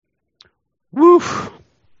Woo,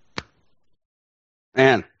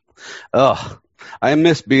 man. Oh, I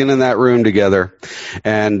miss being in that room together.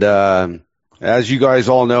 And as you guys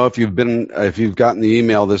all know, if you've gotten the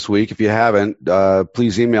email this week, if you haven't,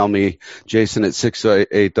 please email me, Jason at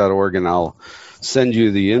 608.org, and I'll send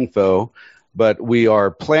you the info. But we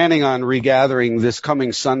are planning on regathering this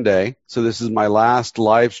coming Sunday. So this is my last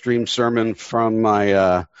live stream sermon from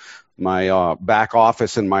my back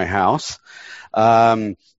office in my house.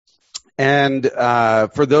 And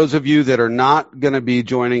for those of you that are not going to be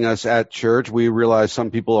joining us at church, we realize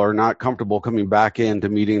some people are not comfortable coming back into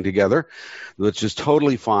meeting together, which is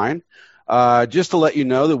totally fine. Just to let you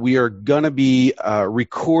know that we are going to be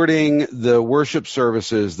recording the worship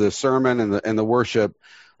services, the sermon and the worship,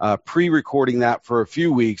 pre-recording that for a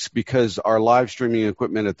few weeks because our live streaming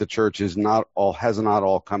equipment at the church has not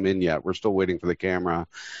all come in yet. We're still waiting for the camera.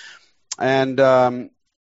 And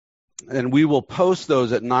we will post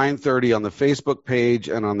those at 9:30 on the Facebook page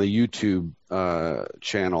and on the YouTube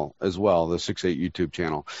channel as well, the 6/8 YouTube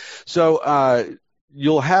channel. So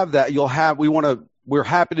you'll have that. We're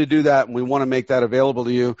happy to do that, and we want to make that available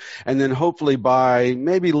to you. And then hopefully by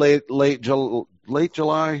maybe late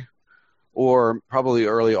July or probably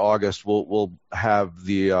early August, we'll have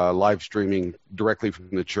the live streaming directly from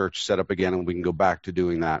the church set up again, and we can go back to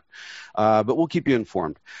doing that. But we'll keep you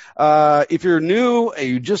informed. If you're new,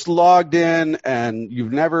 you just logged in and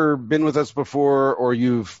you've never been with us before, or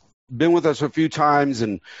you've been with us a few times,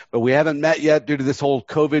 but we haven't met yet due to this whole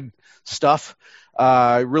COVID stuff,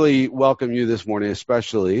 I really welcome you this morning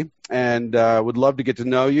especially, and would love to get to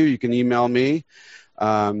know you. You can email me.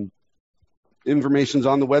 Information's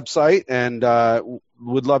on the website, and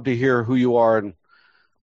would love to hear who you are and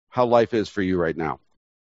how life is for you right now,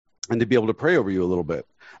 and to be able to pray over you a little bit.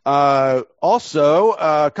 Also,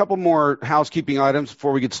 a couple more housekeeping items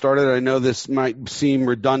before we get started. I know this might seem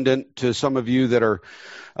redundant to some of you that are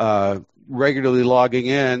regularly logging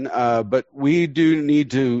in, but we do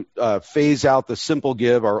need to phase out the Simple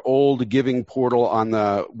Give, our old giving portal on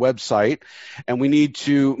the website, and we need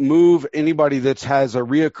to move anybody that has a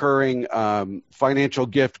reoccurring financial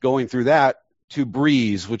gift going through that to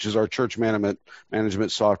Breeze, which is our church management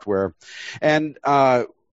software. And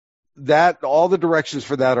that all the directions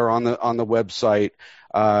for that are on the website.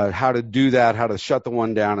 How to do that, how to shut the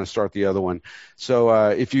one down and start the other one. So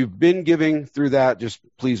if you've been giving through that, just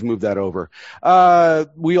please move that over.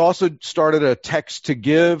 We also started a text to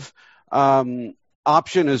give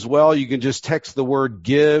option as well. You can just text the word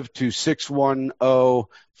give to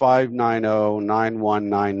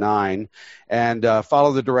 610-590-9199 and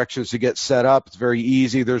follow the directions to get set up. It's very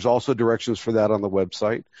easy. There's also directions for that on the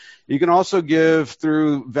website. You can also give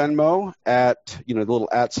through Venmo at, the little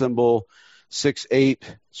 @ symbol 6/8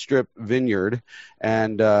 Strip Vineyard,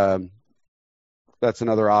 and that's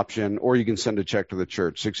another option. Or you can send a check to the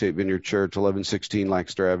church, 6/8 Vineyard Church, 1116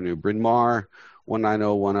 Lancaster Avenue, Bryn Mawr,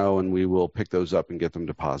 19010, and we will pick those up and get them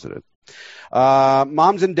deposited.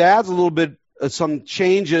 Moms and dads, a little bit some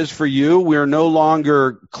changes for you. We are no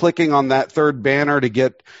longer clicking on that third banner to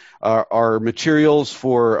get our materials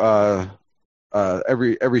for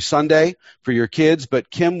every Sunday for your kids, but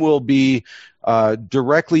Kim will be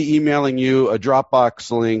directly emailing you a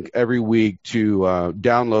Dropbox link every week to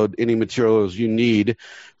download any materials you need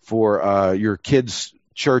for your kids'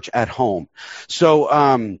 church at home.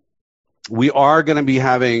 So we are going to be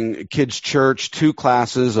having kids' church, 2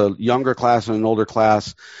 classes, a younger class and an older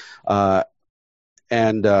class,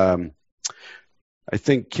 and I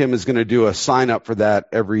think Kim is going to do a sign up for that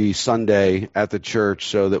every Sunday at the church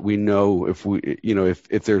so that we know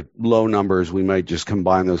if they're low numbers, we might just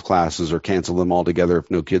combine those classes or cancel them altogether if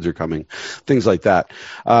no kids are coming, things like that.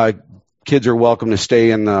 Kids are welcome to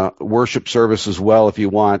stay in the worship service as well if you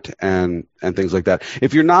want, and things like that.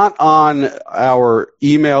 If you're not on our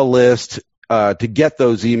email list, to get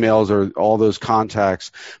those emails or all those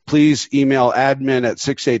contacts, please email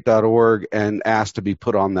admin@68.org and ask to be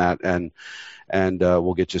put on that, and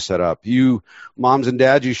we'll get you set up. You moms and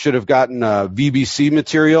dads, you should have gotten VBC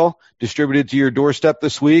material distributed to your doorstep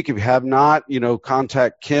this week. If you have not,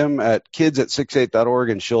 contact Kim at kids@68.org,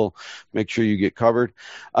 and she'll make sure you get covered.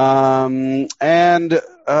 I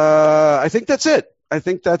think that's it. I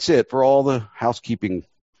think that's it for all the housekeeping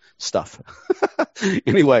stuff.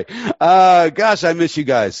 Anyway, gosh, I miss you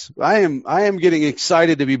guys. I am getting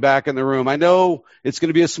excited to be back in the room. I know it's going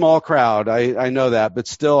to be a small crowd. I know that, but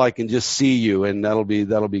still I can just see you, and that'll be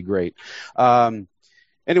great.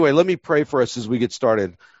 Anyway, let me pray for us as we get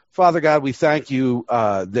started. Father God, we thank you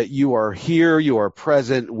that you are here, you are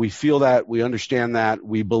present. We feel that, we understand that,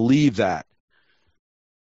 we believe that.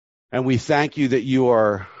 And we thank you that you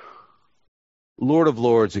are Lord of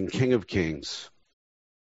Lords and King of Kings.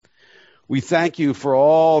 We thank you for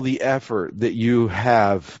all the effort that you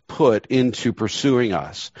have put into pursuing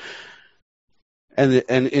us and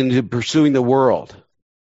into pursuing the world.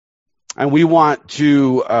 And we want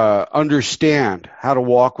to understand how to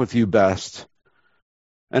walk with you best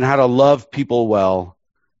and how to love people well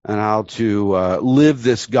and how to live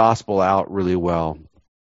this gospel out really well.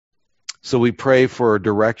 So we pray for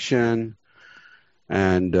direction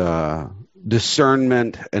and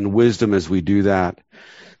discernment and wisdom as we do that.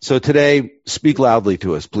 So today, speak loudly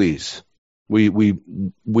to us, please. We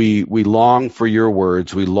long for your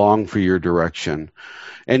words. We long for your direction.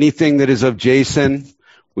 Anything that is of Jason,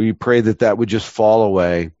 we pray that would just fall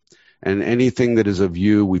away. And anything that is of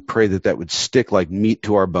you, we pray that would stick like meat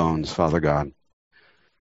to our bones, Father God.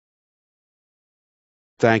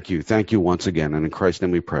 Thank you. Thank you once again. And in Christ's name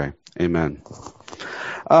we pray. Amen.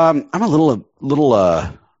 I'm a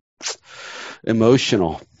little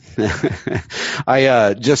emotional.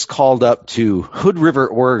 I just called up to Hood River,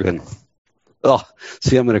 Oregon. Oh,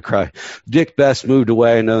 see, I'm going to cry. Dick Best moved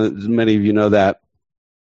away. I know many of you know that.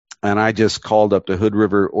 And I just called up to Hood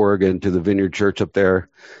River, Oregon, to the Vineyard Church up there.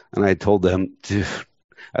 And I told them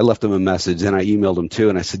I left them a message, and I emailed them too.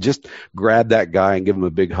 And I said, just grab that guy and give him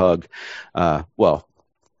a big hug. Well,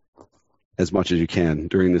 as much as you can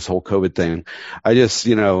during this whole COVID thing. I just,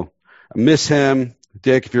 miss him.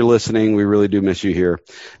 Dick, if you're listening, we really do miss you here,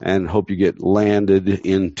 and hope you get landed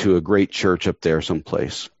into a great church up there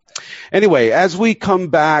someplace. Anyway, as we come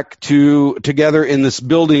back together in this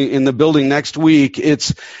building, in the building next week,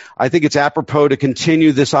 I think it's apropos to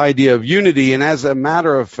continue this idea of unity. And as a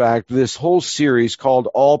matter of fact, this whole series called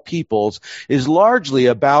All Peoples is largely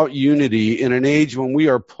about unity in an age when we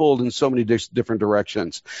are pulled in so many different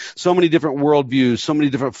directions, so many different worldviews, so many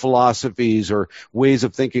different philosophies or ways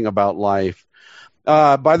of thinking about life.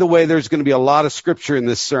 By the way, there's going to be a lot of scripture in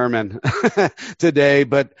this sermon today,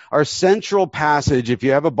 but our central passage, if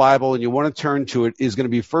you have a Bible and you want to turn to it, is going to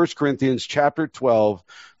be 1 Corinthians chapter 12,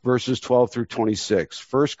 verses 12 through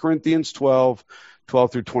 26. 1 Corinthians 12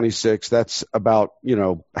 through 26. That's about,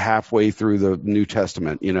 halfway through the New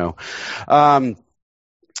Testament,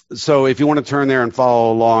 So if you want to turn there and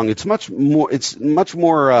follow along, it's much more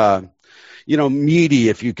meaty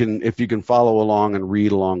if you can follow along and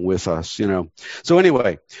read along with us, So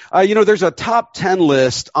anyway, there's a top 10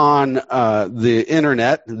 list on the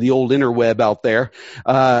internet, the old interweb out there,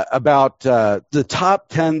 about the top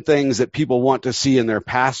 10 things that people want to see in their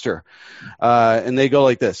pastor. And they go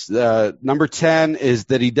like this. Number 10 is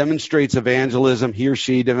that he demonstrates evangelism. He or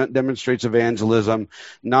she demonstrates evangelism.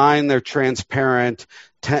 9, they're transparent.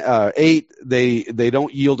 8, they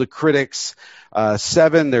don't yield to critics.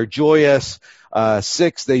 7, they're joyous.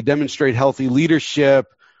 6, they demonstrate healthy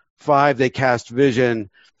leadership. 5, they cast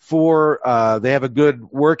vision. 4, they have a good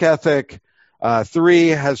work ethic. 3,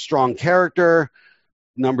 has strong character.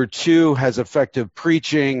 Number 2, has effective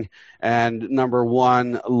preaching. And number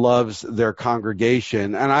 1, loves their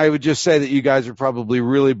congregation. And I would just say that you guys are probably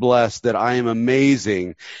really blessed that I am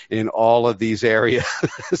amazing in all of these areas.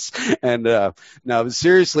 And no,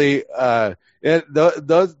 seriously,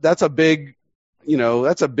 that's a big,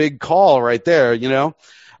 that's a big call right there,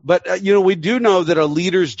 But, we do know that a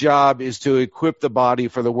leader's job is to equip the body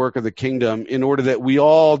for the work of the kingdom in order that we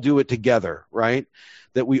all do it together, right?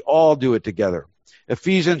 That we all do it together.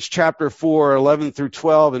 Ephesians chapter 4, 11 through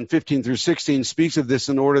 12 and 15 through 16 speaks of this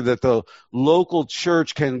in order that the local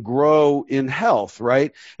church can grow in health,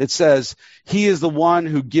 right? It says, he is the one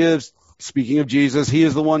who gives, speaking of Jesus, he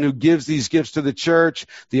is the one who gives these gifts to the church,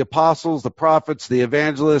 the apostles, the prophets, the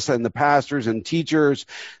evangelists, and the pastors and teachers.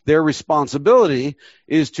 Their responsibility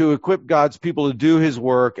is to equip God's people to do his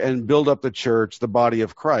work and build up the church, the body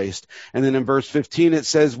of Christ. And then in verse 15, it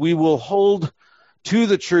says, we will hold to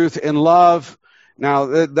the truth in love.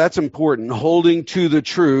 Now, that's important, holding to the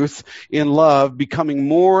truth in love, becoming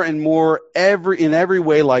more and more in every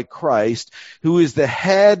way like Christ, who is the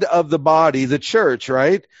head of the body, the church,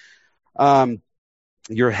 right?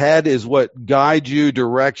 Your head is what guides you,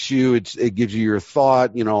 directs you. It gives you your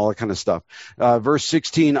thought, all that kind of stuff. Verse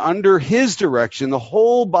 16, under his direction, the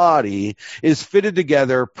whole body is fitted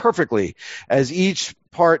together perfectly. As each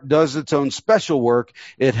part does its own special work,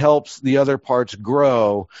 it helps the other parts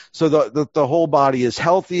grow so that the whole body is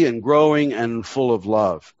healthy and growing and full of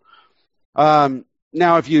love.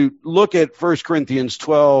 Now, if you look at 1 Corinthians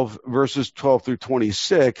 12, verses 12 through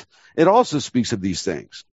 26, it also speaks of these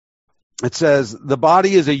things. It says, the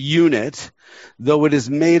body is a unit, though it is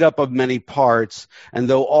made up of many parts, and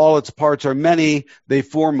though all its parts are many, they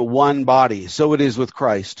form one body. So it is with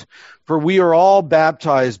Christ. For we are all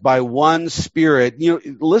baptized by one Spirit.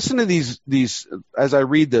 Listen to these, as I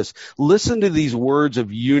read this, listen to these words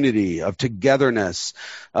of unity, of togetherness,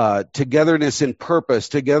 togetherness in purpose,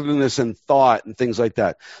 togetherness in thought, and things like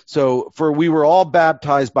that. So, for we were all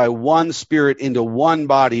baptized by one Spirit into one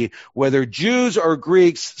body, whether Jews or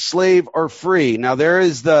Greeks, slave or free. Now, there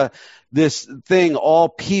is this thing, all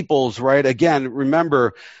peoples, right? Again,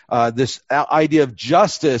 remember this idea of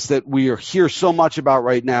justice that we hear so much about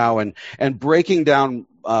right now, and breaking down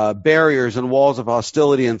barriers and walls of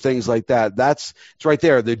hostility and things like that. It's right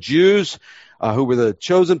there. The Jews, who were the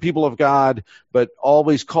chosen people of God, but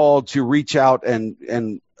always called to reach out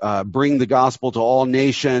and bring the gospel to all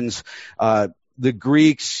nations. The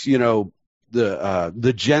Greeks,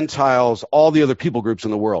 the Gentiles, all the other people groups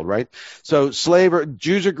in the world, right? So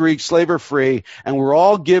Jews or Greeks, slave or free, and we're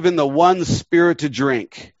all given the one Spirit to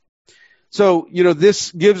drink. So,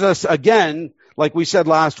 this gives us, again, like we said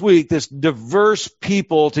last week, this diverse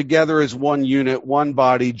people together as one unit, one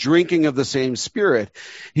body, drinking of the same Spirit.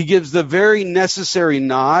 He gives the very necessary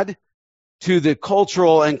nod to the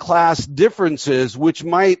cultural and class differences, which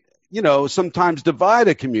might, sometimes divide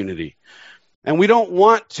a community. And we don't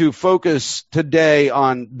want to focus today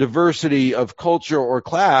on diversity of culture or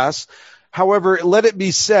class. However, let it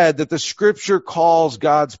be said that the Scripture calls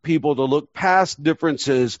God's people to look past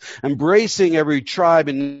differences, embracing every tribe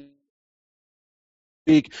and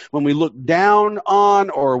speak. When we look down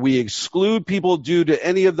on or we exclude people due to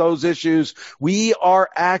any of those issues, we are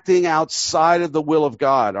acting outside of the will of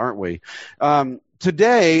God, aren't we?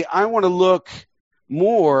 Today, I want to look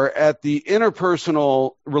more at the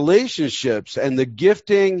interpersonal relationships and the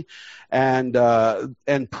gifting and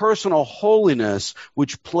personal holiness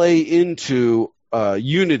which play into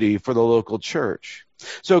unity for the local church.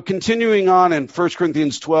 So continuing on in 1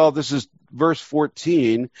 Corinthians 12, this is verse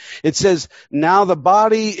 14, it says, "Now the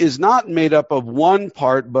body is not made up of one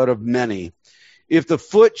part, but of many. If the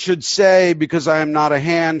foot should say, because I am not a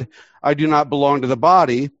hand, I do not belong to the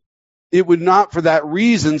body, it would not for that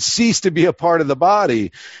reason cease to be a part of the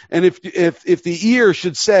body. And if the ear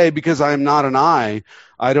should say, because I am not an eye,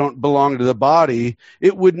 I don't belong to the body,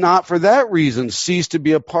 it would not for that reason cease to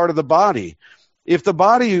be a part of the body. If the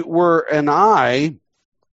body were an eye,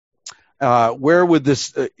 where would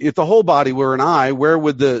this, if the whole body were an eye, where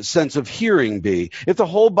would the sense of hearing be? If the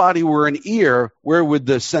whole body were an ear, where would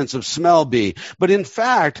the sense of smell be? But in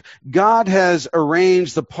fact, God has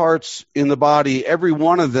arranged the parts in the body, every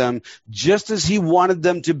one of them, just as he wanted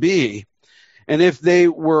them to be. And if they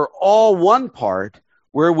were all one part,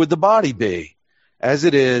 where would the body be? As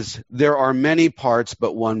it is, there are many parts,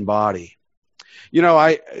 but one body." You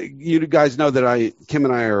guys know that Kim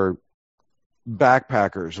and I are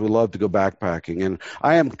backpackers. We love to go backpacking, and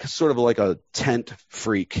I am sort of like a tent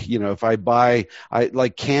freak. If I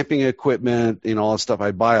like camping equipment, all that stuff,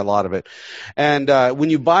 I buy a lot of it. And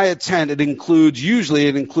when you buy a tent, it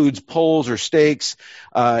includes poles or stakes,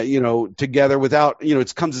 together. Without,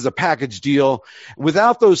 it comes as a package deal.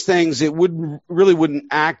 Without those things, it wouldn't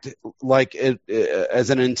act like as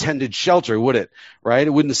an intended shelter, would it? Right?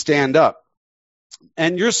 It wouldn't stand up.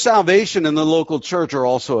 And your salvation in the local church are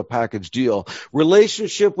also a package deal.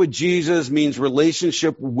 Relationship with Jesus means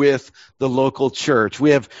relationship with the local church.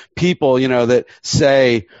 We have people, that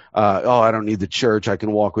say, I don't need the church. I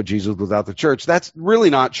can walk with Jesus without the church. That's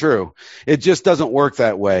really not true. It just doesn't work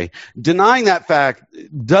that way. Denying that fact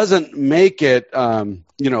doesn't make it,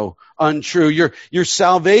 untrue. Your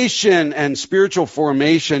salvation and spiritual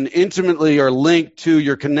formation intimately are linked to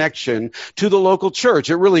your connection to the local church.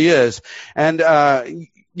 It really is. And,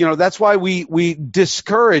 that's why we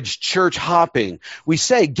discourage church hopping. We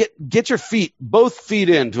say, get your both feet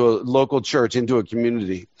into a local church, into a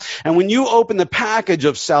community. And when you open the package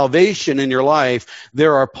of salvation in your life,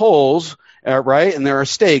 there are poles, right? And there are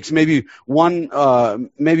stakes. Maybe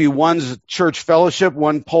one's church fellowship,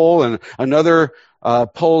 one pole, and another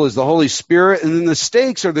pole is the Holy Spirit, and then the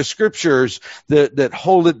stakes are the scriptures that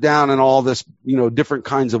hold it down in all this, different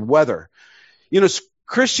kinds of weather.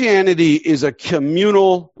 Christianity is a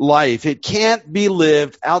communal life. It can't be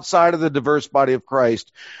lived outside of the diverse body of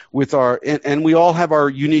Christ and we all have our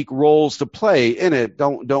unique roles to play in it,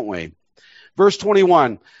 don't we? Verse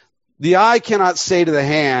 21, "The eye cannot say to the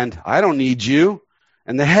hand, I don't need you,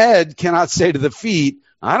 and the head cannot say to the feet,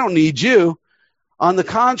 I don't need you. On the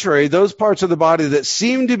contrary, those parts of the body that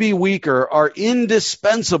seem to be weaker are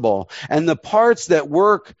indispensable, and the parts that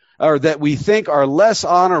work or that we think are less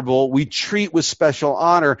honorable, we treat with special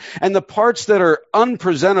honor. And the parts that are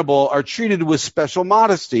unpresentable are treated with special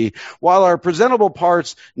modesty, while our presentable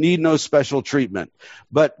parts need no special treatment.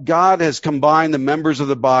 But God has combined the members of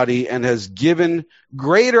the body and has given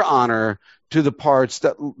greater honor to the parts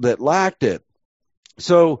that lacked it.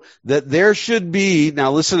 So that there should be,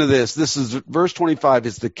 now listen to this. This is verse 25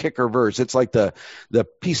 is the kicker verse. It's like the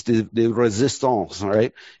piece de resistance, all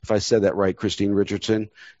right? If I said that right, Christine Richardson,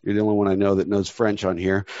 you're the only one I know that knows French on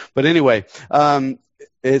here. But anyway,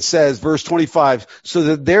 it says, verse 25, so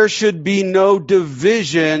that there should be no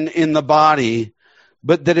division in the body,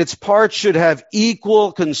 but that its parts should have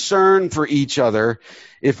equal concern for each other.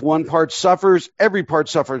 If one part suffers, every part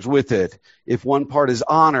suffers with it. If one part is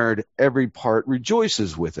honored, every part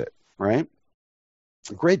rejoices with it, right?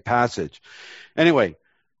 A great passage. Anyway,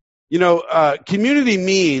 community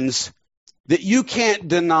means that you can't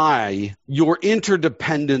deny your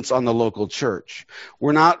interdependence on the local church.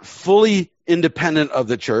 We're not fully independent of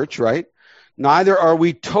the church, right? Neither are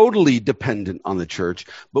we totally dependent on the church,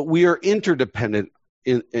 but we are interdependent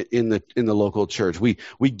in the local church. We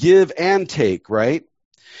give and take, right?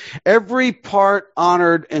 Every part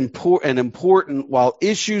honored and important, while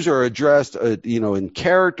issues are addressed, in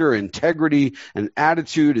character, integrity, and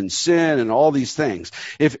attitude, and sin, and all these things.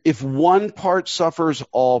 If one part suffers,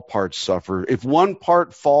 all parts suffer. If one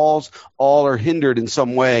part falls, all are hindered in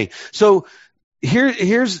some way. So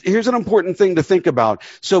here's an important thing to think about.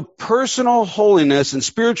 So personal holiness and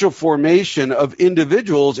spiritual formation of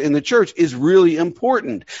individuals in the church is really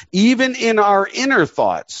important, even in our inner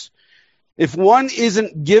thoughts. If one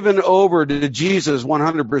isn't given over to Jesus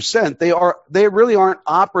 100%, they really aren't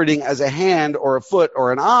operating as a hand or a foot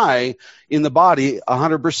or an eye in the body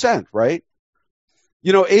 100%, right?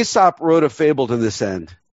 Aesop wrote a fable to this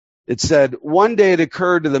end. It said, one day it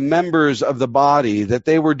occurred to the members of the body that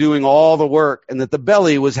they were doing all the work and that the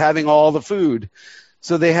belly was having all the food.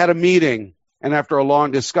 So they had a meeting, and after a long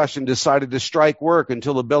discussion decided to strike work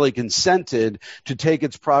until the belly consented to take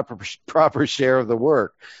its proper share of the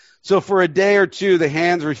work. So for a day or two, the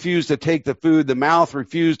hands refused to take the food, the mouth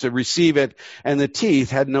refused to receive it, and the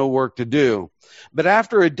teeth had no work to do. But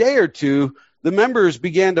after a day or two, the members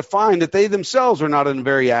began to find that they themselves were not in a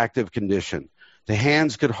very active condition. The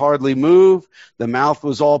hands could hardly move, the mouth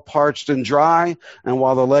was all parched and dry, and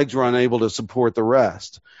while the legs were unable to support the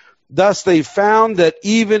rest. Thus they found that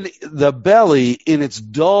even the belly, in its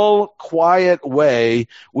dull, quiet way,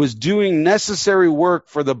 was doing necessary work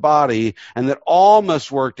for the body, and that all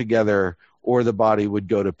must work together or the body would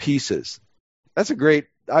go to pieces.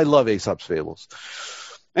 I love Aesop's fables.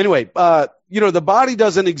 Anyway, the body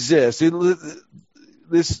doesn't exist.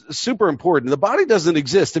 This is super important. The body doesn't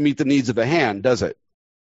exist to meet the needs of the hand, does it?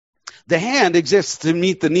 The hand exists to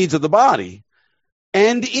meet the needs of the body.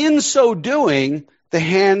 And in so doing, the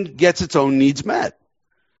hand gets its own needs met.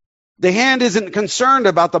 The hand isn't concerned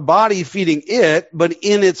about the body feeding it, but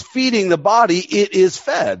in its feeding the body, it is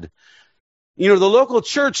fed. The local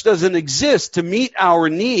church doesn't exist to meet our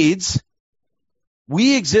needs.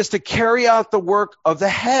 We exist to carry out the work of the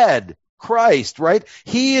head, Christ, right?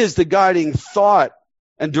 He is the guiding thought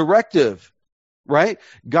and directive, right?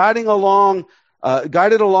 Guided along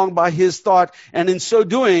by his thought. And in so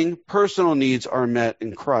doing, personal needs are met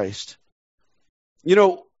in Christ.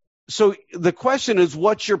 So the question is,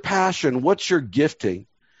 what's your passion? What's your gifting?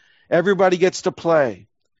 Everybody gets to play.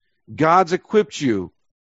 God's equipped you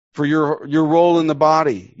for your role in the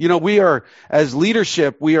body. We are, as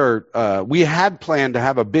leadership, we had planned to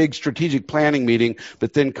have a big strategic planning meeting,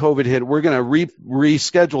 but then COVID hit. We're going to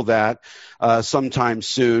reschedule that sometime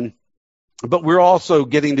soon. But we're also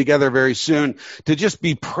getting together very soon to just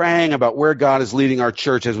be praying about where God is leading our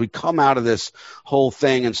church as we come out of this whole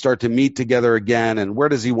thing and start to meet together again, and where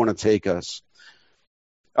does he want to take us?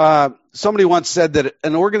 Somebody once said that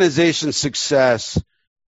an organization's success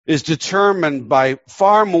is determined by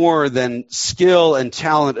far more than skill and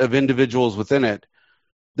talent of individuals within it.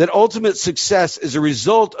 That ultimate success is a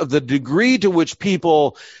result of the degree to which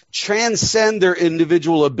people transcend their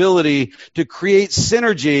individual ability to create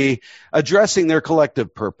synergy, addressing their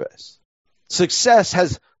collective purpose. Success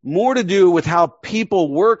has more to do with how people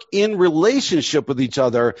work in relationship with each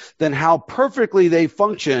other than how perfectly they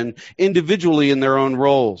function individually in their own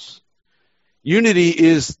roles. Unity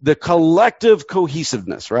is the collective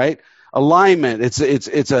cohesiveness, right? Alignment. It's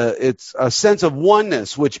a sense of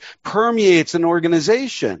oneness which permeates an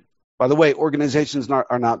organization. By the way, organizations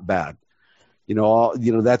are not bad.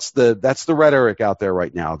 That's the rhetoric out there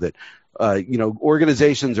right now that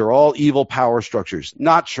organizations are all evil power structures.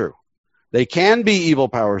 Not true. They can be evil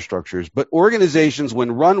power structures, but organizations,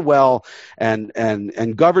 when run well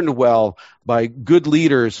and governed well by good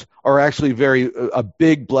leaders, are actually a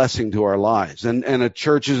big blessing to our lives. And a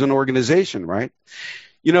church is an organization, right?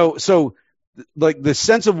 So like the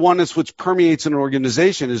sense of oneness which permeates an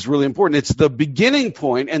organization is really important. It's the beginning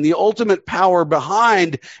point and the ultimate power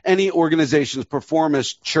behind any organization's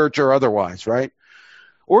performance, church or otherwise, right?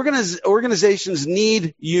 Organizations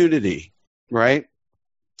need unity, right?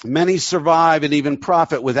 Many survive and even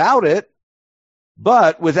profit without it,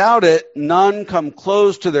 but without it, none come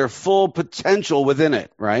close to their full potential within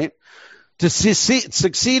it, right? To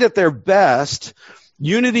succeed at their best,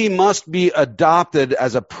 unity must be adopted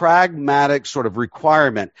as a pragmatic sort of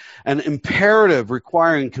requirement, an imperative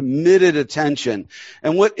requiring committed attention.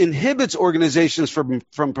 And what inhibits organizations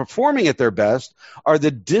from performing at their best are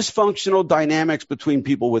the dysfunctional dynamics between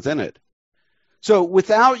people within it. So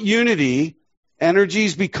without unity,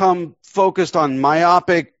 energies become focused on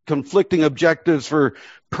myopic, conflicting objectives for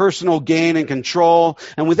personal gain and control.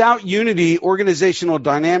 And without unity, organizational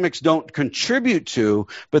dynamics don't contribute to,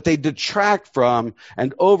 but they detract from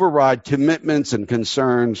and override commitments and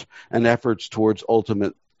concerns and efforts towards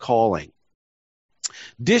ultimate calling.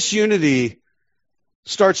 Disunity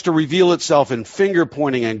starts to reveal itself in finger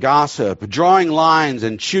pointing and gossip, drawing lines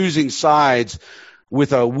and choosing sides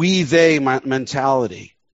with a we-they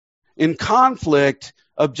mentality. In conflict,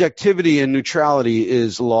 objectivity and neutrality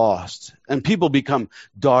is lost, and people become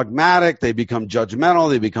dogmatic, they become judgmental,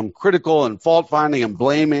 they become critical and fault-finding and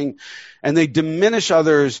blaming, and they diminish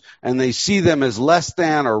others, and they see them as less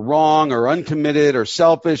than or wrong or uncommitted or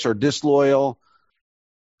selfish or disloyal.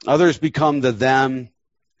 Others become the them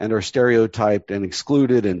and are stereotyped and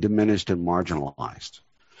excluded and diminished and marginalized.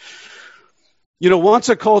 Once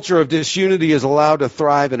a culture of disunity is allowed to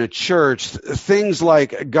thrive in a church, things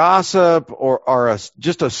like gossip are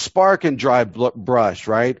just a spark and dry brush,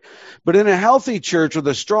 right? But in a healthy church with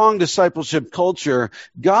a strong discipleship culture,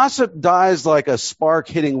 gossip dies like a spark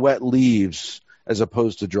hitting wet leaves as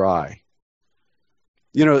opposed to dry.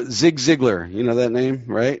 Zig Ziglar, you know that name,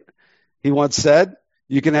 right? He once said,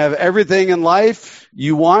 you can have everything in life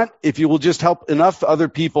you want if you will just help enough other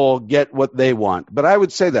people get what they want. But I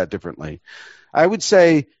would say that differently. I would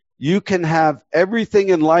say you can have everything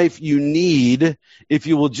in life you need if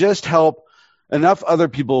you will just help enough other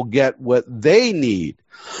people get what they need.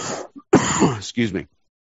 Excuse me.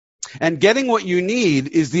 And getting what you need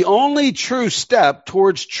is the only true step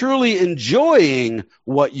towards truly enjoying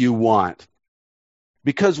what you want.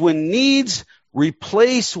 Because when needs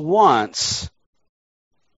replace wants,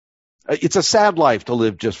 it's a sad life to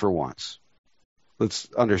live just for wants. Let's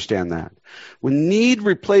understand that. When need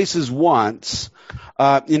replaces wants,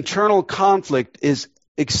 internal conflict is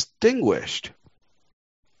extinguished.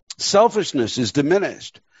 Selfishness is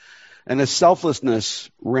diminished. And a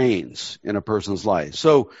selflessness reigns in a person's life.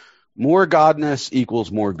 So more godness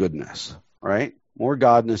equals more goodness, right? More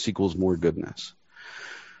godness equals more goodness.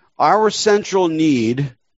 Our central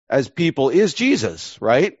need as people is Jesus,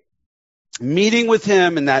 right? Meeting with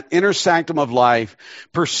him in that inner sanctum of life,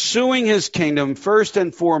 pursuing his kingdom first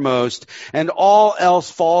and foremost, and all else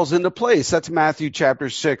falls into place. That's Matthew chapter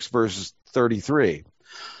 6, verses 33.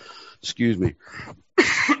 Excuse me.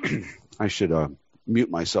 I should mute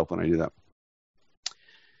myself when I do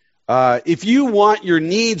that. If you want your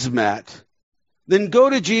needs met, then go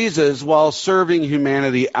to Jesus while serving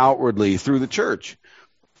humanity outwardly through the church.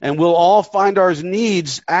 And we'll all find our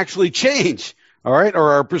needs actually change. All right,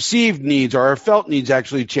 or our perceived needs or our felt needs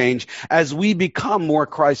actually change as we become more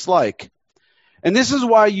Christ-like. And this is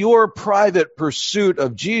why your private pursuit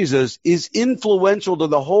of Jesus is influential to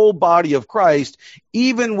the whole body of Christ,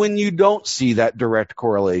 even when you don't see that direct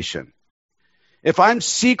correlation. If I'm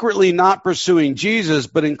secretly not pursuing Jesus,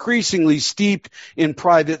 but increasingly steeped in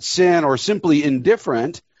private sin or simply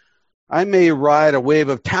indifferent, I may ride a wave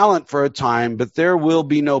of talent for a time, but there will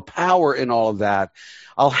be no power in all of that.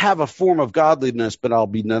 I'll have a form of godliness, but I'll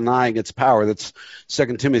be denying its power. That's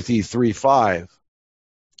 2 Timothy 3:5.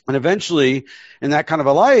 And eventually, in that kind of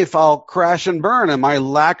a life, I'll crash and burn, and my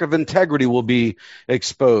lack of integrity will be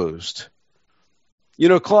exposed.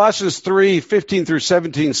 Colossians 3:15 through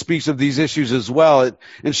 17 speaks of these issues as well,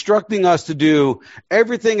 instructing us to do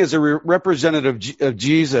everything as a representative of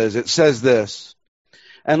Jesus. It says this,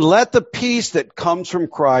 and let the peace that comes from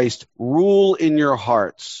Christ rule in your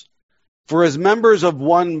hearts. For as members of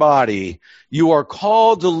one body, you are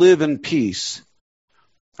called to live in peace.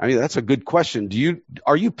 I mean, that's a good question.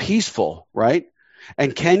 Are you peaceful, right?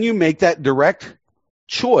 And can you make that direct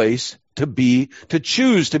choice to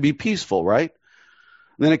choose to be peaceful, right?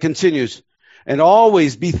 And then it continues, and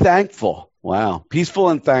always be thankful. Wow. Peaceful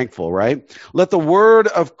and thankful, right? Let the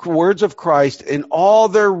words of Christ in all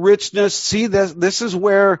their richness. See, this is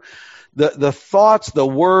where the thoughts, the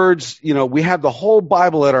words, we have the whole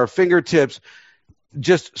Bible at our fingertips,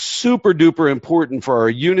 just super duper important for our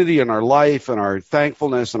unity in our life and our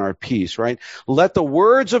thankfulness and our peace, right? Let the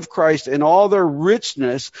words of Christ in all their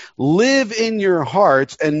richness live in your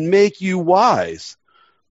hearts and make you wise.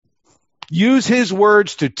 Use his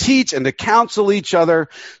words to teach and to counsel each other.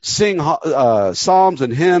 Sing psalms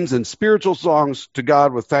and hymns and spiritual songs to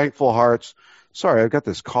God with thankful hearts. Sorry, I've got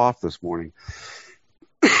this cough this morning.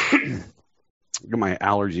 My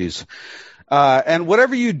allergies. And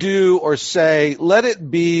whatever you do or say, let it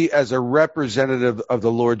be as a representative of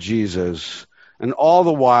the Lord Jesus, and all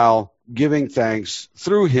the while giving thanks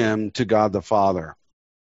through him to God the Father.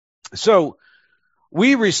 So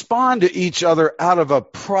we respond to each other out of a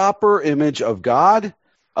proper image of God,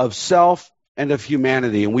 of self, and of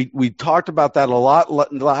humanity. And we talked about that a lot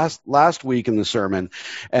last week in the sermon.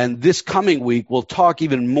 And this coming week, we'll talk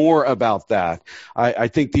even more about that. I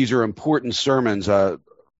think these are important sermons.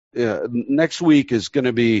 Next week is going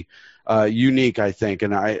to be unique, I think,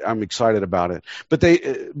 and I'm excited about it.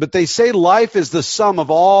 But they say life is the sum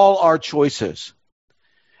of all our choices,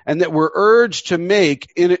 and that we're urged to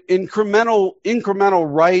make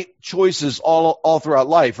incremental right choices all throughout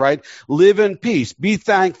life, right? Live in peace, be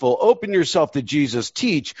thankful, open yourself to Jesus,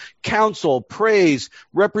 teach, counsel, praise,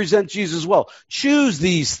 represent Jesus well. Choose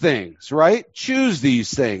these things, right? Choose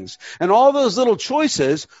these things. And all those little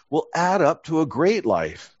choices will add up to a great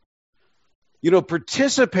life.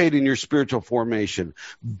 Participate in your spiritual formation.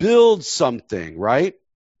 Build something, right?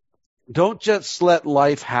 Don't just let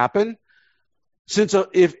life happen. Since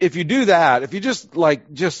if you do that, if you just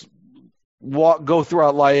go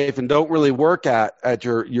throughout life and don't really work at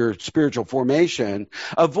your spiritual formation,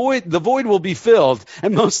 the void will be filled,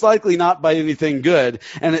 and most likely not by anything good,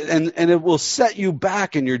 and it will set you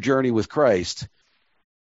back in your journey with Christ.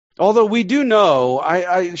 Although we do know,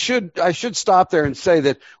 I should stop there and say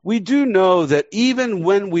that we do know that even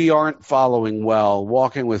when we aren't following well,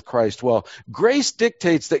 walking with Christ well, grace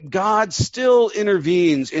dictates that God still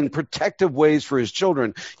intervenes in protective ways for his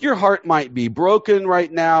children. Your heart might be broken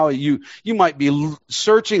right now. You might be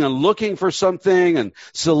searching and looking for something and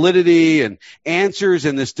solidity and answers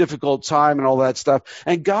in this difficult time and all that stuff.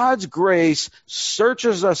 And God's grace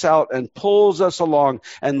searches us out and pulls us along,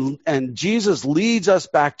 and Jesus leads us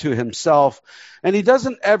back to himself, and he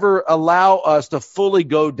doesn't ever allow us to fully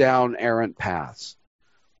go down errant paths.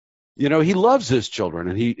 He loves his children,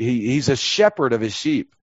 and he's a shepherd of his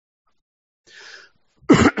sheep.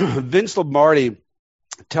 Vince Lombardi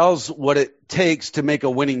tells what it takes to make a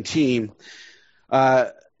winning team.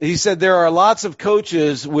 He said there are lots of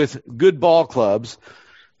coaches with good ball clubs.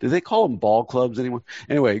 Do they call them ball clubs anymore?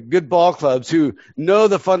 Anyway, good ball clubs who know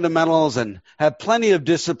the fundamentals and have plenty of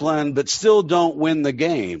discipline, but still don't win the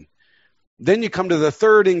game. Then you come to the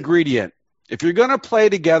third ingredient. If you're going to play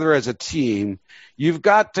together as a team, you've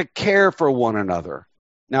got to care for one another.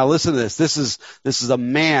 Now listen to this. This is a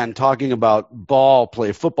man talking about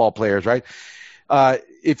football players, right?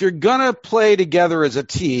 If you're going to play together as a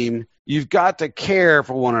team, you've got to care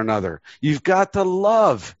for one another. You've got to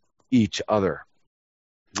love each other.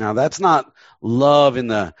 Now, that's not love in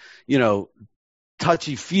the,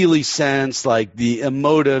 touchy-feely sense, like the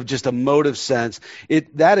emotive sense.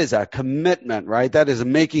 That is a commitment, right? That is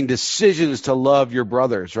making decisions to love your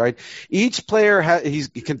brothers, right? Each player, he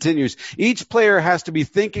continues, each player has to be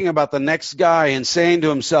thinking about the next guy and saying to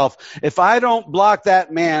himself, if I don't block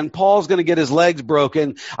that man, Paul's going to get his legs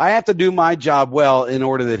broken. I have to do my job well in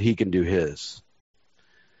order that he can do his.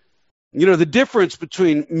 The difference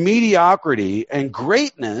between mediocrity and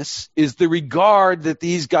greatness is the regard that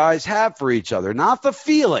these guys have for each other, not the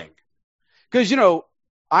feeling. Because,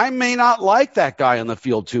 I may not like that guy on the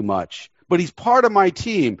field too much, but he's part of my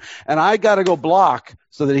team, and I got to go block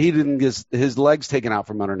so that he didn't get his legs taken out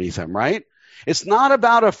from underneath him, right? It's not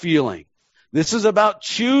about a feeling. This is about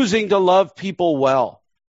choosing to love people well.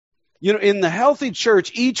 In the healthy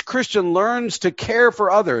church, each Christian learns to care for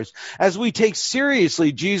others. As we take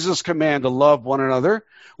seriously Jesus' command to love one another,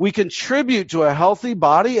 we contribute to a healthy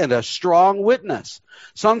body and a strong witness.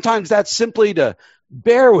 Sometimes that's simply to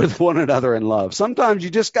bear with one another in love. Sometimes you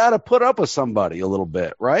just got to put up with somebody a little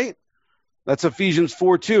bit, right? That's Ephesians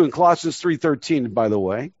 4:2 and Colossians 3:13, by the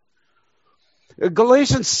way.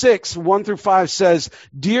 Galatians 6, 1 through 5 says,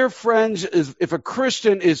 "Dear friends, if a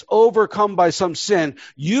Christian is overcome by some sin,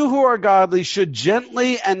 you who are godly should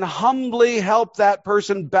gently and humbly help that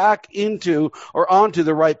person back into or onto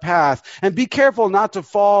the right path. And be careful not to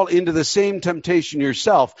fall into the same temptation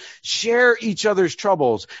yourself. Share each other's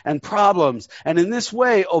troubles and problems, and in this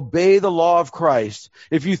way obey the law of Christ.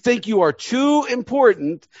 If you think you are too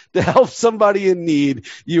important to help somebody in need,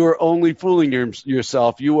 you are only fooling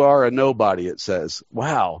yourself. You are a nobody," it says.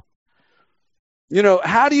 Wow.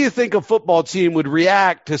 How do you think a football team would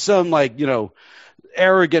react to some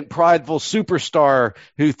arrogant, prideful superstar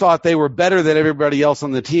who thought they were better than everybody else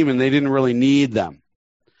on the team and they didn't really need them?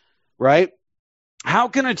 Right? How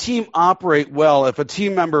can a team operate well if a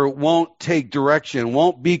team member won't take direction,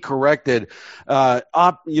 won't be corrected,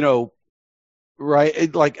 right?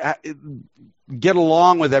 Get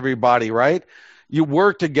along with everybody, right? You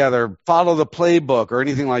work together, follow the playbook or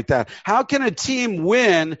anything like that. How can a team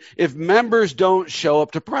win if members don't show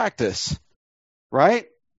up to practice, right?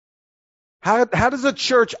 How does a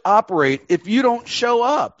church operate if you don't show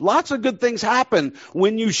up? Lots of good things happen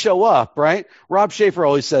when you show up, right? Rob Schaefer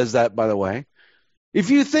always says that, by the way. If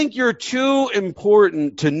you think you're too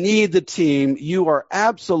important to need the team, you are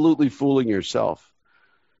absolutely fooling yourself.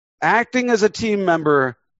 Acting as a team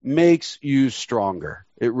member makes you stronger.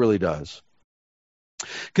 It really does.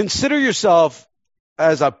 Consider yourself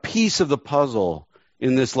as a piece of the puzzle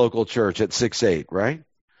in this local church at 6-8, right?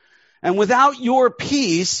 And without your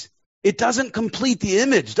piece, it doesn't complete the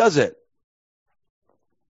image, does it?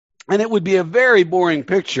 And it would be a very boring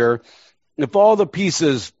picture if all the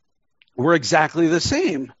pieces were exactly the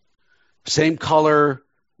same. Same color,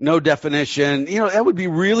 no definition. That would be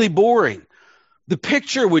really boring. The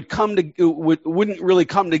picture wouldn't really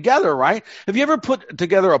come together, right? Have you ever put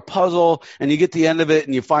together a puzzle and you get to the end of it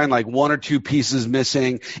and you find like one or two pieces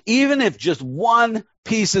missing? Even if just one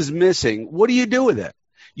piece is missing, what do you do with it?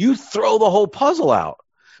 You throw the whole puzzle out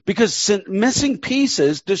because missing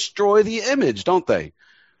pieces destroy the image, don't they?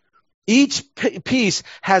 Each piece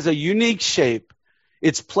has a unique shape.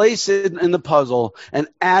 It's placed in the puzzle and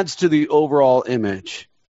adds to the overall image.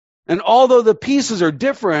 And although the pieces are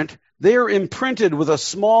different, they are imprinted with a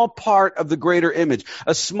small part of the greater image,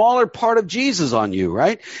 a smaller part of Jesus on you,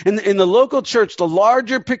 right? In the local church, the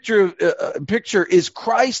larger picture is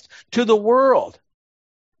Christ to the world.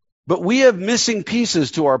 But we have missing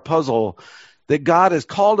pieces to our puzzle that God has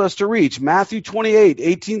called us to reach. Matthew 28,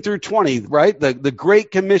 18 through 20, right? The Great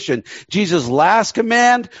Commission. Jesus' last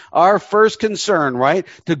command, our first concern, right?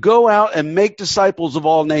 To go out and make disciples of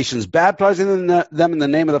all nations, baptizing them in the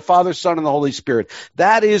name of the Father, Son, and the Holy Spirit.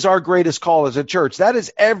 That is our greatest call as a church. That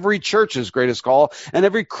is every church's greatest call and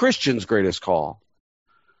every Christian's greatest call.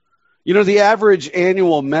 The average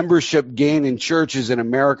annual membership gain in churches in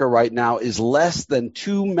America right now is less than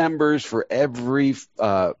 2 members for every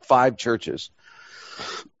 5 churches.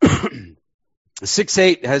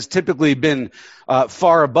 6-8 has typically been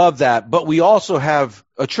far above that, but we also have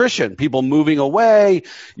attrition, people moving away,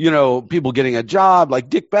 people getting a job, like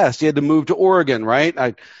Dick Best. He had to move to Oregon, right?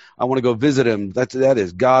 I want to go visit him. That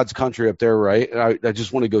is God's country up there, right? I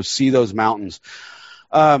just want to go see those mountains.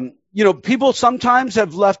 People sometimes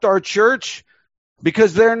have left our church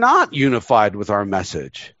because they're not unified with our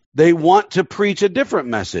message. They want to preach a different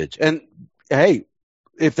message. And hey,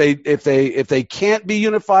 if they can't be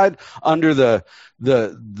unified under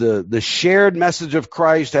the shared message of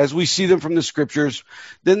Christ as we see them from the scriptures,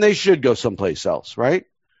 then they should go someplace else, right?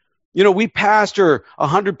 We pastor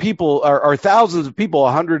 100 people or thousands of people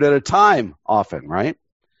 100 at a time often, right?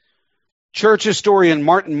 Church historian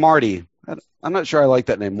Martin Marty. I'm not sure I like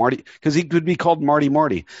that name, Marty, because he could be called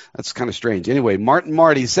Marty. That's kind of strange. Anyway, Martin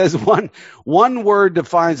Marty says one word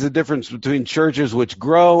defines the difference between churches which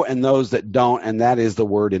grow and those that don't, and that is the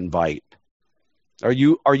word invite. Are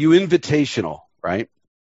you invitational, right?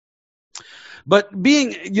 But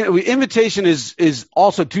invitation is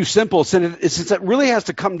also too simple since it really has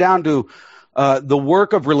to come down to the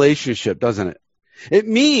work of relationship, doesn't it? It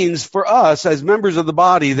means for us as members of the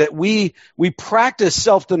body that we practice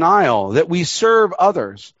self-denial, that we serve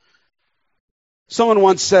others. Someone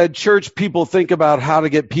once said, church people think about how to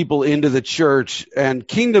get people into the church, and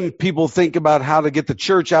kingdom people think about how to get the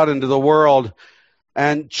church out into the world.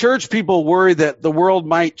 And church people worry that the world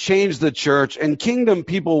might change the church, and kingdom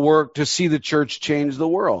people work to see the church change the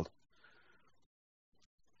world.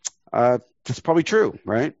 That's probably true,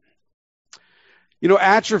 right?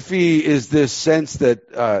 Atrophy is this sense that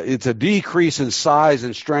it's a decrease in size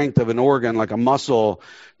and strength of an organ, like a muscle,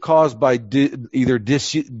 caused by either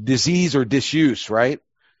disease or disuse, right?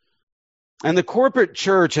 And the corporate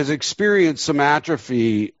church has experienced some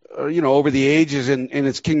atrophy over the ages in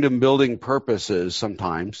its kingdom building purposes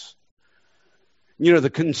sometimes. The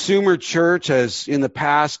consumer church has in the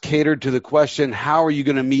past catered to the question, how are you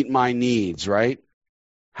going to meet my needs, right?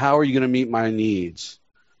 How are you going to meet my needs?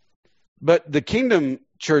 But the kingdom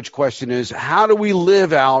church question is, how do we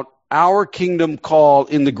live out our kingdom call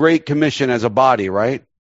in the Great Commission as a body, right?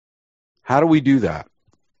 How do we do that?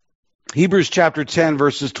 Hebrews chapter 10,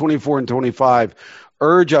 verses 24 and 25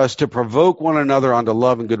 urge us to provoke one another unto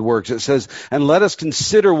love and good works. It says, and let us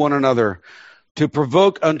consider one another to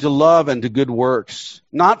provoke unto love and to good works,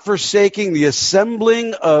 not forsaking the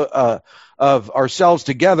assembling of ourselves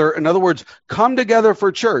together. In other words, come together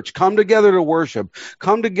for church, come together to worship,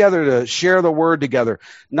 come together to share the word together,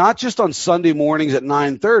 not just on Sunday mornings at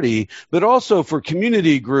 9:30, but also for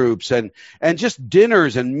community groups and just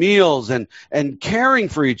dinners and meals and caring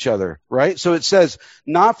for each other, right? So it says,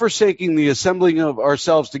 not forsaking the assembling of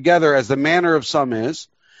ourselves together as the manner of some is,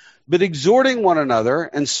 but exhorting one another,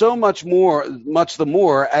 and so much the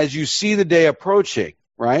more as you see the day approaching,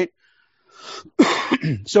 right?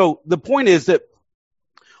 So the point is that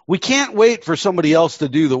we can't wait for somebody else to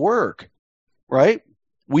do the work, right?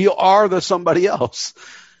 We are the somebody else.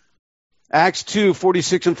 Acts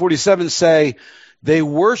 2:46 and 47 say, they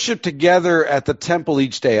worship together at the temple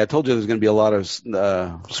each day. I told you there's going to be a lot of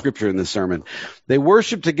scripture in this sermon. They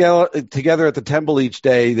worship together at the temple each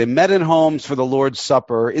day. They met in homes for the Lord's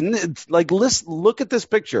Supper. Look at this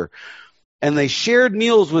picture. And they shared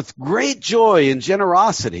meals with great joy and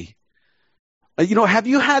generosity. Have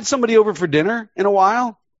you had somebody over for dinner in a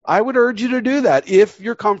while? I would urge you to do that if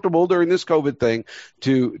you're comfortable during this COVID thing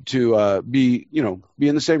to be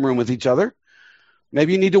in the same room with each other.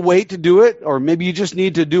 Maybe you need to wait to do it, or maybe you just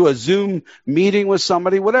need to do a Zoom meeting with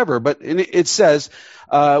somebody, whatever. But it says,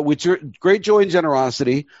 with great joy and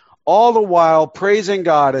generosity, all the while praising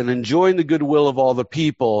God and enjoying the goodwill of all the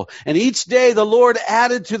people. And each day the Lord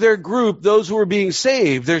added to their group those who were being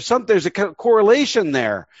saved. There's a correlation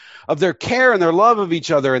there of their care and their love of each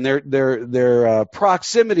other and their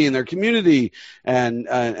proximity and their community and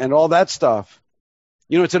all that stuff.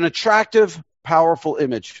 It's an attractive, powerful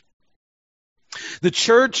image. The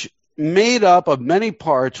church made up of many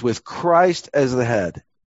parts with Christ as the head.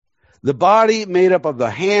 The body made up of the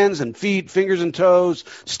hands and feet, fingers and toes,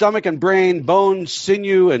 stomach and brain, bones,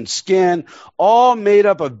 sinew and skin, all made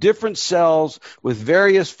up of different cells with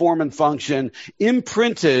various form and function,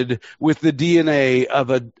 imprinted with the DNA of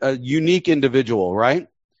a unique individual, right?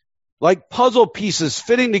 Like puzzle pieces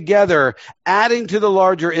fitting together, adding to the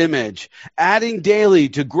larger image, adding daily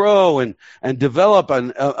to grow and develop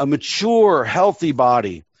a mature, healthy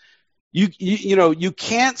body. You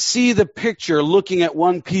can't see the picture looking at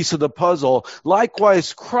one piece of the puzzle.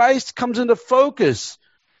 Likewise, Christ comes into focus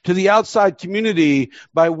to the outside community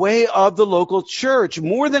by way of the local church,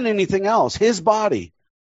 more than anything else, his body.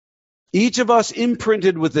 Each of us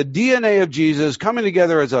imprinted with the DNA of Jesus, coming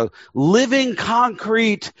together as a living,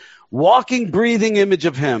 concrete, walking, breathing image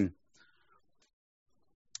of him.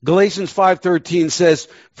 Galatians 5:13 says,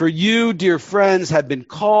 for you, dear friends, have been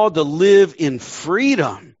called to live in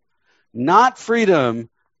freedom, not freedom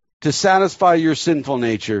to satisfy your sinful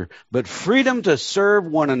nature, but freedom to serve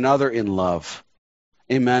one another in love.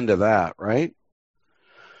 Amen to that, right?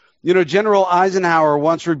 General Eisenhower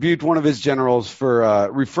once rebuked one of his generals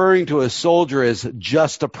for referring to a soldier as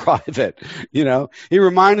just a private. He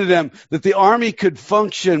reminded him that the army could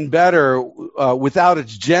function better without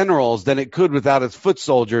its generals than it could without its foot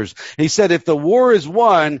soldiers. He said, if the war is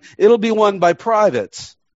won, it'll be won by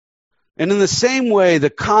privates. And in the same way,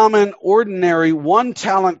 the common, ordinary,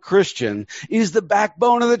 one-talent Christian is the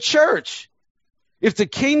backbone of the church. If the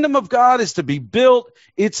kingdom of God is to be built,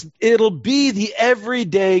 it'll be the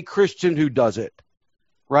everyday Christian who does it,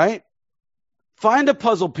 right? Find a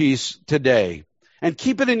puzzle piece today and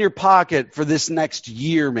keep it in your pocket for this next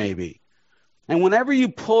year maybe. And whenever you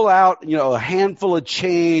pull out, a handful of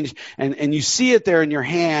change and you see it there in your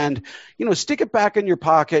hand, stick it back in your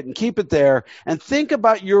pocket and keep it there and think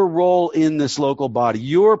about your role in this local body,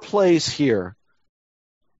 your place here.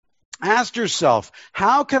 Ask yourself,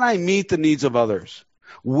 how can I meet the needs of others?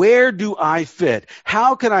 Where do I fit?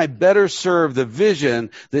 How can I better serve the vision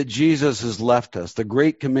that Jesus has left us, the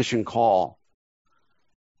Great Commission call?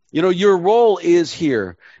 Your role is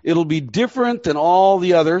here. It'll be different than all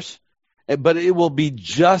the others, but it will be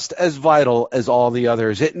just as vital as all the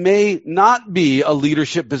others. It may not be a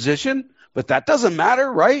leadership position, but that doesn't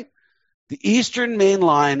matter, right? The Eastern Main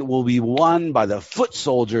Line will be won by the foot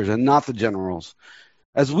soldiers and not the generals,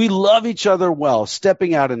 as we love each other well,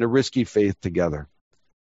 stepping out into risky faith together.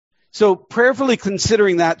 So prayerfully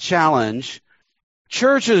considering that challenge,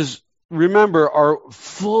 churches remember, are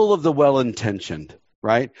full of the well-intentioned,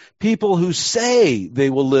 right? People who say they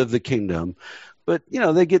will live the kingdom, but,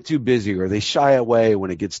 they get too busy or they shy away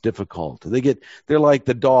when it gets difficult. They're like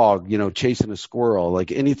the dog, chasing a squirrel.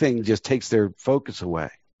 Like anything just takes their focus away.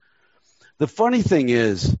 The funny thing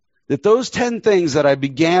is that those 10 things that I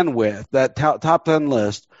began with, that top 10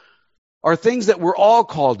 list, are things that we're all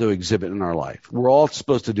called to exhibit in our life. We're all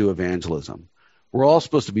supposed to do evangelism. We're all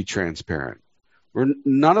supposed to be transparent.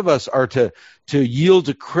 None of us are to yield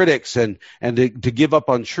to critics and to give up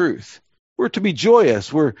on truth. We're to be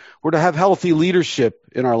joyous. We're to have healthy leadership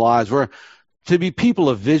in our lives. We're to be people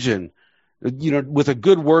of vision, with a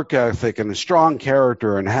good work ethic and a strong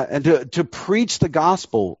character, and to preach the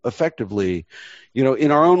gospel effectively,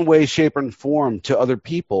 in our own way, shape, and form to other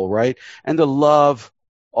people, right? And to love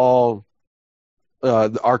all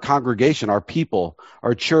our congregation, our people,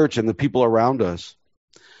 our church, and the people around us.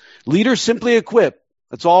 Leaders simply equip.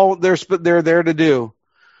 That's all they're there to do.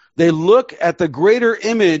 They look at the greater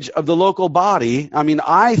image of the local body. I mean,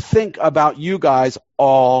 I think about you guys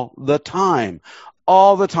all the time.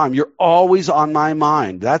 All the time. You're always on my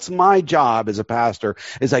mind. That's my job as a pastor,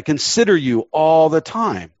 is I consider you all the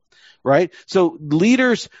time. Right? So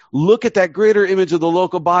leaders look at that greater image of the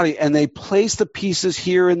local body and they place the pieces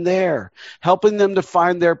here and there, helping them to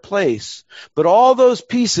find their place. But all those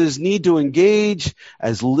pieces need to engage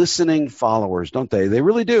as listening followers, don't they? They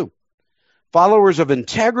really do. Followers of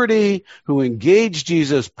integrity who engage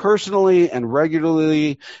Jesus personally and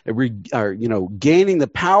regularly are, gaining the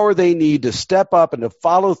power they need to step up and to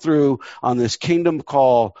follow through on this kingdom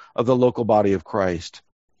call of the local body of Christ.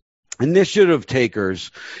 Initiative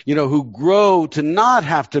takers, who grow to not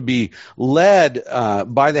have to be led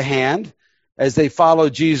by the hand as they follow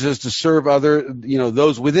Jesus to serve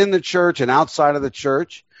those within the church and outside of the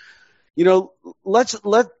church.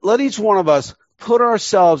 Let each one of us put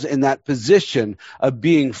ourselves in that position of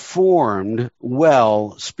being formed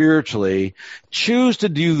well spiritually, choose to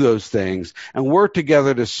do those things, and work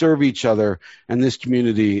together to serve each other and this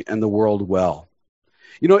community and the world well.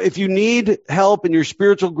 If you need help in your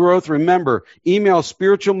spiritual growth, remember, email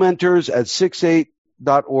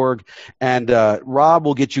spiritualmentors@68.org, and Rob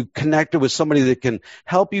will get you connected with somebody that can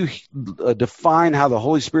help you define how the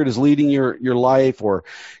Holy Spirit is leading your life, or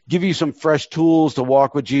give you some fresh tools to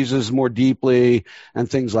walk with Jesus more deeply and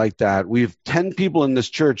things like that. We have 10 people in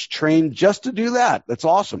this church trained just to do that. That's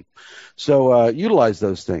awesome. So utilize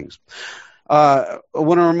those things. I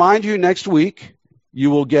want to remind you, next week, you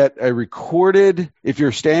will get a recorded, if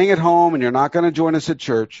you're staying at home and you're not going to join us at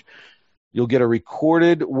church, you'll get a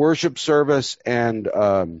recorded worship service and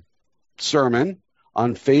sermon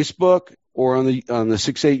on Facebook or on the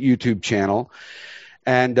 6-8 YouTube channel.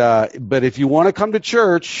 And but if you want to come to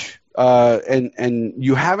church and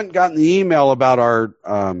you haven't gotten the email about our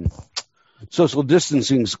social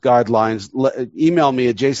distancing guidelines, email me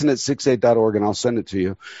at jason@68.org and I'll send it to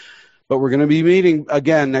you. But we're going to be meeting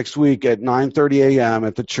again next week at 9:30 a.m.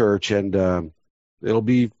 at the church, and it'll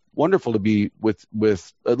be wonderful to be with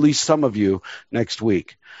at least some of you next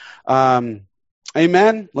week. Amen.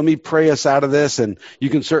 Let me pray us out of this, and you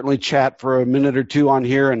can certainly chat for a minute or two on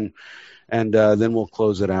here, and then we'll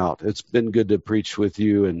close it out. It's been good to preach with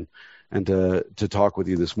you and to talk with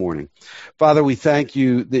you this morning. Father, we thank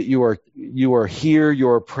you that you are here, you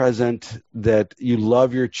are present, that you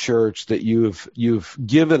love your church, that you've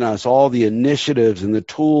given us all the initiatives and the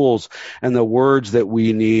tools and the words that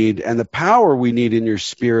we need and the power we need in your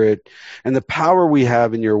Spirit and the power we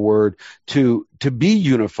have in your word to be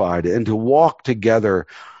unified and to walk together,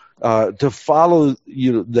 to follow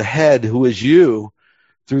the head who is you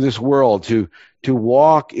through this world, to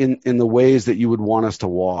walk in the ways that you would want us to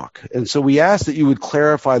walk. And so we ask that you would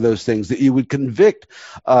clarify those things, that you would convict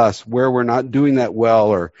us where we're not doing that well,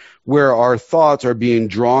 or where our thoughts are being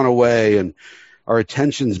drawn away and our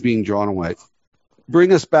attention's being drawn away.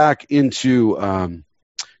 Bring us back into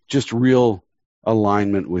just real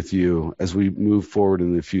alignment with you as we move forward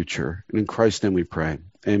in the future. And in Christ's name we pray.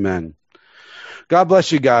 Amen. God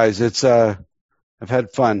bless you guys. I've had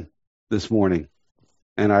fun this morning.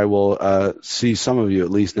 And I will see some of you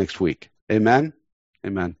at least next week. Amen?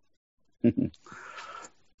 Amen.